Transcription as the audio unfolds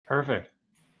Perfect.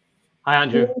 Hi,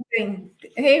 Anju.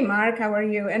 Hey, Mark, how are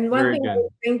you? And one Very thing I good.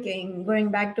 was thinking,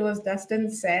 going back to what Dustin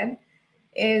said,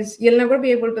 is you'll never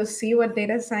be able to see what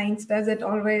data science does. It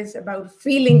always about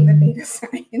feeling the data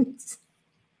science.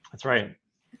 That's right.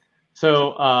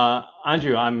 So,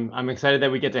 Anju, I'm excited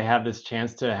that we get to have this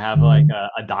chance to have like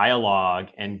a dialogue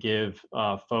and give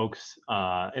folks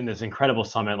in this incredible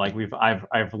summit. Like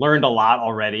I've learned a lot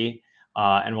already,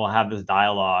 and we'll have this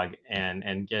dialogue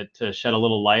and get to shed a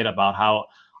little light about how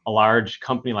a large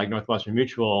company like Northwestern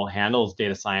Mutual handles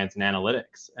data science and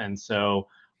analytics. And so,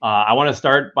 I want to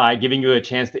start by giving you a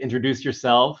chance to introduce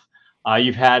yourself.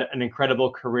 You've had an incredible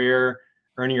career,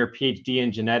 earning your PhD in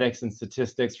genetics and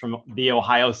statistics from The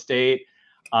Ohio State,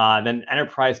 then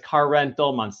enterprise car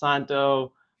rental,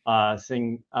 Monsanto,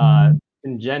 Syngenta,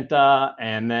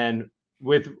 and then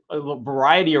with a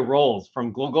variety of roles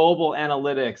from global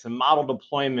analytics and model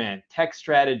deployment, tech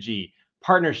strategy,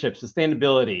 partnership,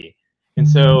 sustainability. And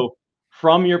so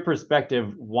from your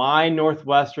perspective, why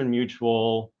Northwestern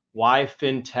Mutual? Why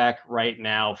fintech right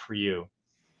now for you?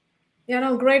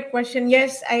 Great question.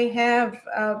 Yes, I have,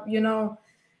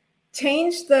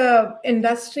 changed the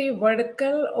industry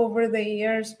vertical over the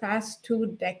years past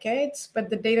 2 decades, but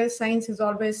the data science has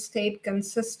always stayed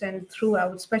consistent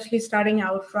throughout, especially starting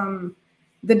out from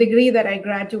the degree that I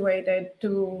graduated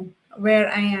to where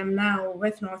I am now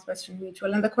with Northwestern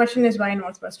Mutual. And the question is, why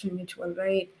Northwestern Mutual,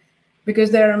 right?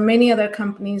 Because there are many other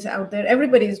companies out there.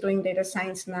 Everybody's doing data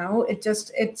science now.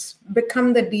 It's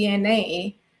become the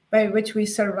DNA by which we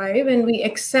survive and we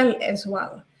excel as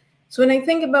well. So when I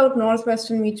think about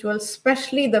Northwestern Mutual,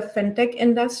 especially the fintech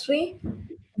industry,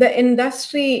 the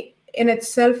industry in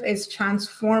itself is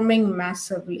transforming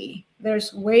massively.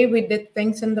 There's way we did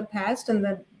things in the past, and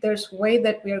then there's way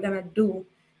that we are going to do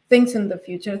things in the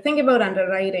future. Think about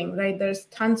underwriting, right? There's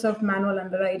tons of manual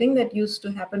underwriting that used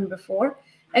to happen before.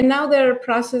 And now there are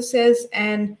processes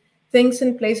and things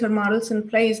in place or models in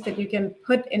place that you can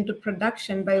put into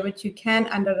production by which you can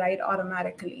underwrite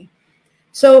automatically.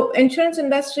 So insurance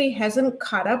industry hasn't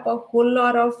caught up a whole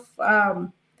lot of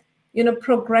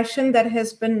progression that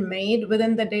has been made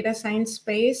within the data science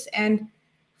space, and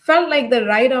felt like the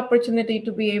right opportunity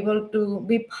to be able to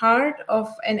be part of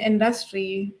an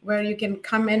industry where you can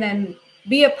come in and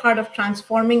be a part of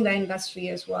transforming the industry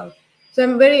as well. So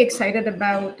I'm very excited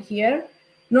about here.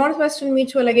 Northwestern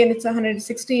Mutual, again, it's a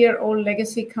 160-year-old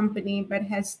legacy company, but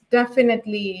has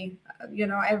definitely,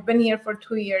 I've been here for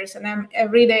 2 years, and I'm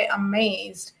every day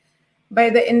amazed by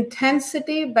the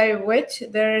intensity by which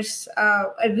there's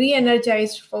a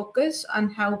re-energized focus on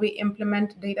how we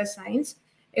implement data science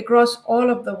across all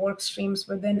of the work streams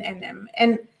within NM.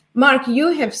 And Mark, you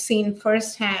have seen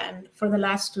firsthand for the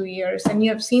last 2 years, and you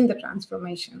have seen the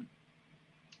transformation.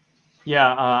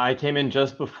 Yeah, I came in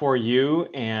just before you,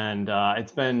 and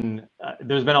it's been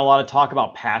there's been a lot of talk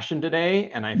about passion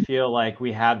today, and I feel like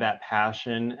we have that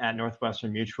passion at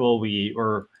Northwestern Mutual. We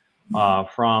were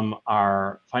from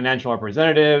our financial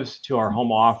representatives to our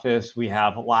home office. We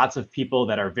have lots of people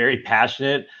that are very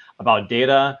passionate about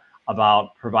data,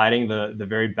 about providing the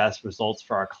very best results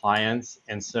for our clients,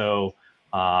 and so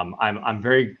I'm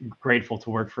very grateful to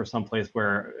work for someplace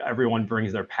where everyone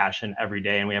brings their passion every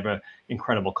day, and we have an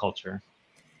incredible culture.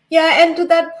 Yeah, and to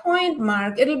that point,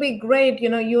 Mark, it'll be great.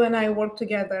 You and I work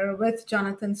together with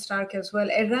Jonathan Stark as well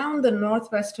around the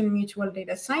Northwestern Mutual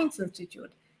Data Science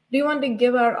Institute. Do you want to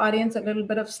give our audience a little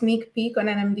bit of sneak peek on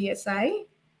NMDSI?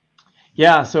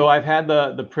 Yeah, so I've had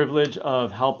the privilege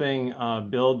of helping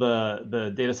build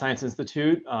the Data Science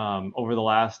Institute over the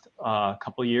last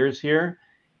couple of years here,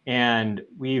 and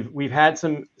we've had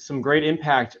some great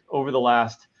impact over the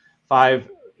last five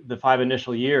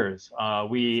initial years.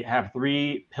 We have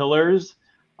 3 pillars,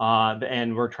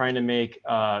 and we're trying to make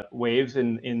waves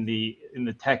in the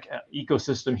tech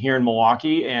ecosystem here in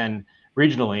Milwaukee and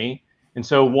regionally. And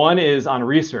so one is on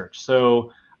research.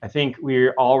 So I think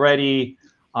we're already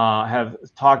have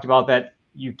talked about that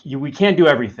we can't do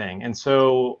everything, and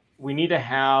so we need to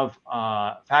have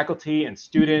faculty and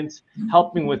students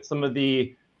helping with some of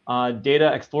the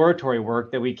data exploratory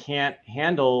work that we can't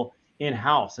handle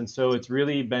in-house. And so it's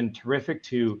really been terrific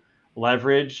to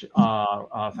leverage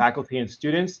faculty and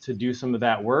students to do some of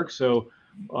that work. So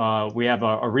we have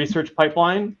a research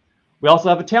pipeline. We also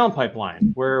have a talent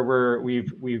pipeline where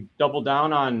we've doubled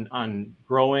down on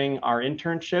growing our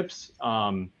internships.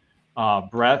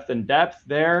 Breadth and depth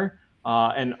there,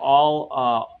 and in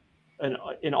all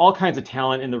kinds of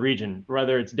talent in the region,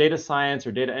 whether it's data science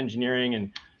or data engineering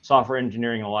and software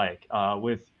engineering alike,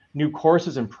 with new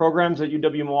courses and programs at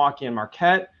UW Milwaukee and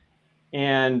Marquette,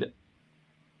 and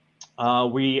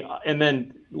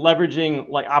then leveraging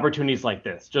like opportunities like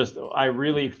this. Just I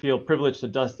really feel privileged to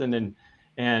Dustin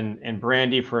and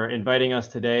Brandy for inviting us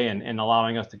today and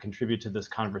allowing us to contribute to this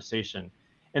conversation.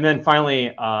 And then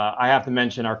finally, I have to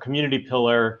mention our community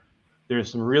pillar. There's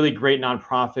some really great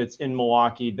nonprofits in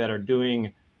Milwaukee that are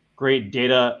doing great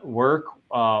data work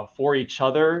for each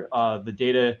other. The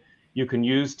Data You Can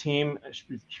Use team,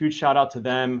 huge shout out to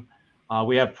them.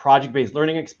 We have project-based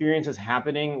learning experiences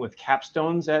happening with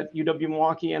capstones at UW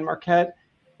Milwaukee and Marquette.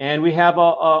 And we have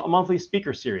a monthly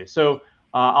speaker series. So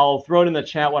I'll throw it in the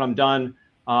chat when I'm done,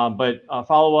 but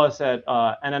follow us at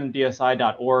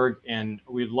nmdsi.org. And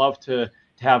we'd love to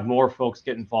have more folks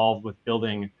get involved with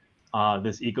building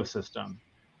this ecosystem.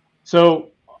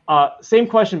 So same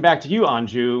question back to you,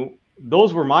 Anju.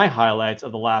 Those were my highlights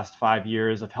of the last 5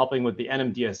 years of helping with the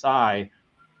NMDSI.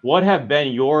 What have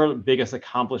been your biggest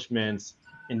accomplishments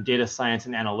in data science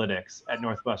and analytics at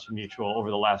Northwestern Mutual over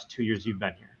the last 2 years you've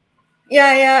been here?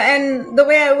 Yeah. And the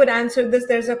way I would answer this,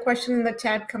 there's a question in the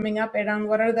chat coming up around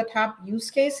what are the top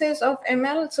use cases of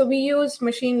ML. So we use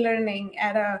machine learning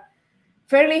at a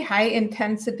fairly high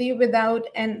intensity within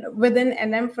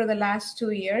NM for the last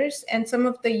 2 years. And some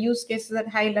of the use cases at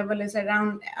high level is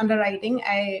around underwriting.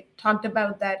 I talked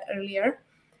about that earlier.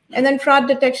 And then fraud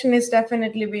detection is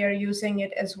definitely, we are using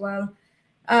it as well.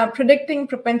 Predicting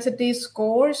propensity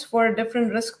scores for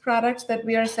different risk products that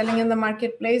we are selling in the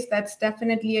marketplace, that's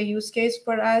definitely a use case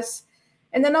for us.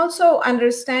 And then also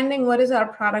understanding what is our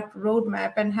product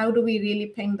roadmap and how do we really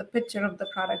paint the picture of the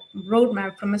product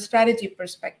roadmap from a strategy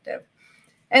perspective.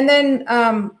 And then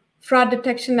fraud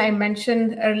detection, I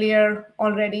mentioned earlier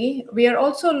already. We are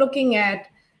also looking at,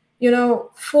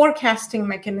 forecasting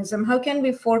mechanism. How can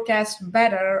we forecast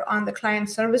better on the client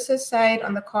services side,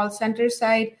 on the call center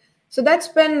side? So that's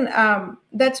been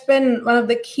one of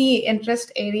the key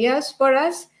interest areas for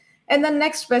us. And the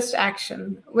next best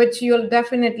action, which you'll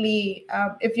definitely,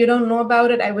 if you don't know about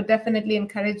it, I would definitely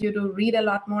encourage you to read a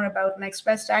lot more about next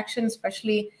best action,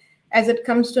 especially as it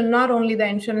comes to not only the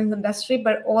insurance industry,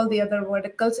 but all the other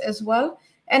verticals as well.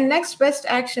 And next best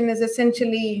action is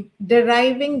essentially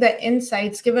deriving the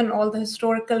insights, given all the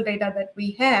historical data that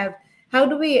we have. How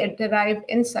do we derive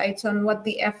insights on what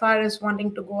the FR is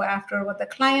wanting to go after, what the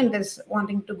client is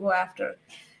wanting to go after?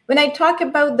 When I talk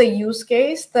about the use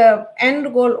case, the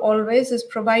end goal always is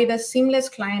provide a seamless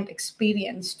client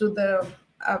experience to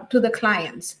the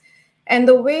clients. And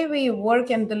the way we work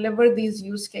and deliver these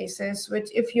use cases, which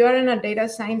if you're in a data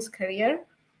science career,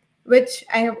 which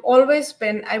I have always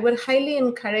been, I would highly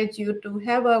encourage you to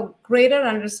have a greater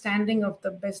understanding of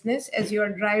the business as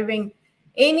you're driving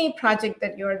any project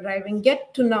that you're driving.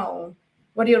 Get to know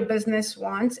what your business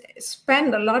wants,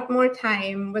 spend a lot more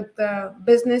time with the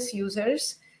business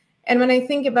users. And when I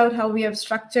think about how we have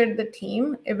structured the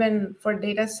team, even for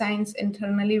data science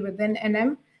internally within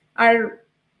NM,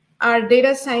 our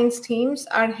data science teams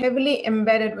are heavily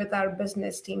embedded with our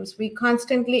business teams. We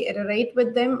constantly iterate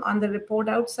with them on the report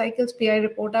out cycles. PI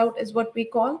report out is what we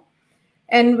call.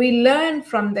 And we learn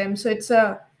from them. So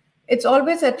it's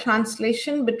always a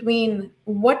translation between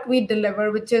what we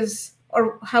deliver, which is,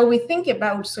 or how we think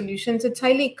about solutions. It's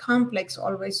highly complex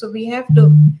always. So we have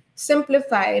to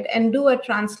simplify it and do a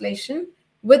translation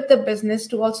with the business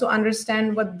to also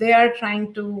understand what they are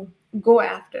trying to go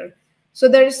after. So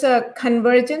there's a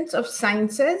convergence of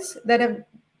sciences that are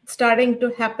starting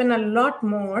to happen a lot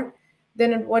more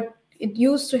than what it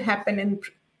used to happen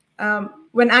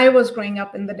when I was growing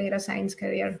up in the data science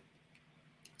career.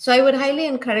 So I would highly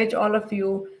encourage all of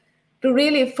you to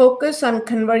really focus on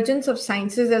convergence of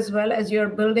sciences as well as you're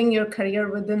building your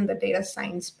career within the data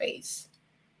science space.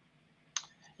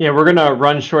 Yeah, we're going to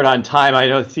run short on time. I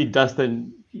don't see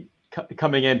Dustin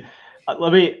coming in.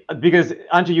 Because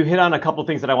Anju, you hit on a couple of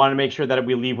things that I want to make sure that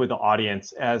we leave with the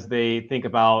audience as they think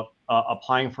about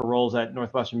applying for roles at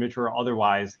Northwestern Mutual or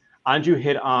otherwise. Anju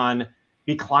hit on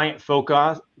be client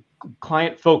focused,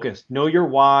 know your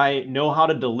why, know how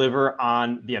to deliver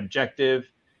on the objective,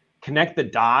 connect the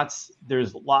dots.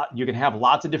 You can have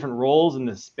lots of different roles in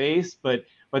this space, but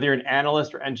whether you're an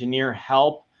analyst or engineer,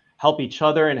 help each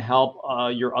other and help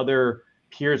your other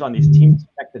peers on these teams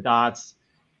connect the dots.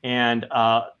 And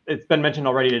it's been mentioned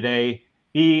already today,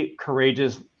 be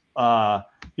courageous,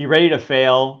 be ready to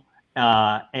fail,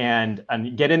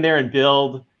 and get in there and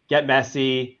build, get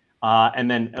messy,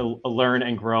 and then learn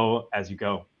and grow as you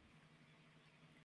go.